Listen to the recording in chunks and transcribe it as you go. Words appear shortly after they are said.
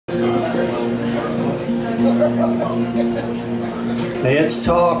Let's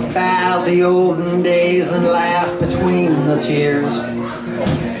talk about the olden days and laugh between the tears.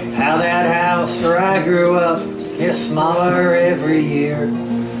 How that house where I grew up is smaller every year.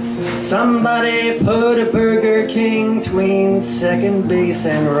 Somebody put a Burger King between second base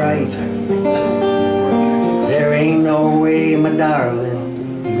and right. There ain't no way, my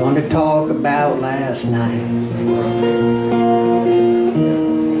darling, you're gonna talk about last night.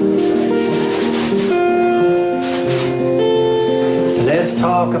 So let's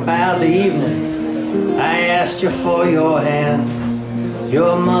talk about the evening I asked you for your hand.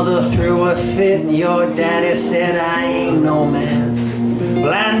 Your mother threw a fit and your daddy said I ain't no man.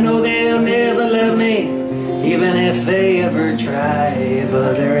 Well, I know they'll never love me, even if they ever try.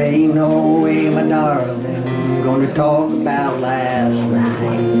 But there ain't no way, my darling, I'm gonna talk about last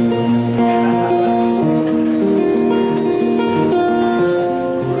night.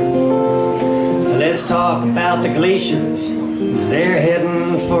 So let's talk about the glaciers. They're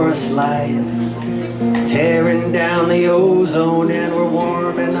heading for a slide, tearing down the ozone, and we're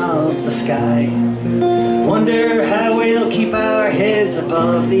warming up the sky. Wonder how we'll keep our heads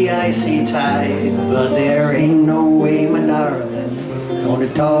above the icy tide. But there ain't no way, my darling, gonna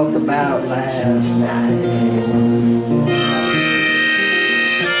talk about last night.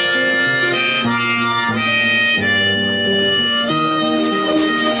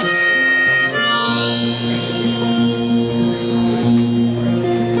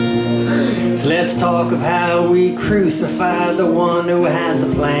 Let's talk of how we crucified the one who had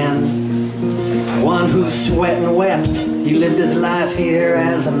the plan, the one who sweat and wept, he lived his life here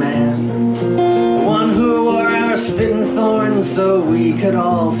as a man, the one who wore our spitting thorns so we could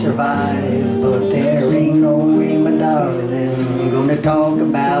all survive. But there ain't no way, my darling, I'm gonna talk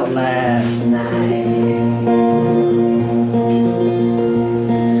about last night.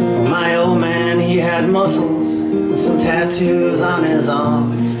 Well, my old man, he had muscles and some tattoos on his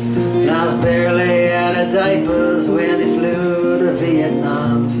arms. And I was barely out of diapers when they flew to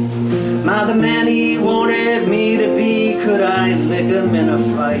Vietnam. My, the man he wanted me to be, could I lick him in a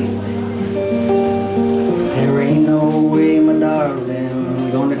fight? There ain't no way, my darling,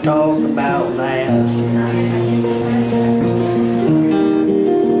 I'm gonna talk about last night.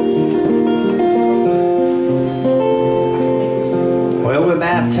 Well, we're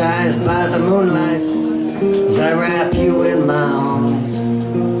baptized by the moonlight as I wrap you in my arms.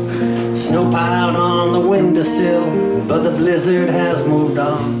 Snow piled on the windowsill, but the blizzard has moved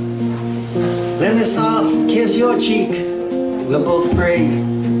on. Let me soft kiss your cheek, we'll both pray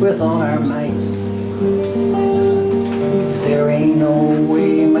with all our might. There ain't no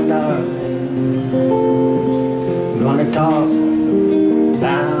way, my darling,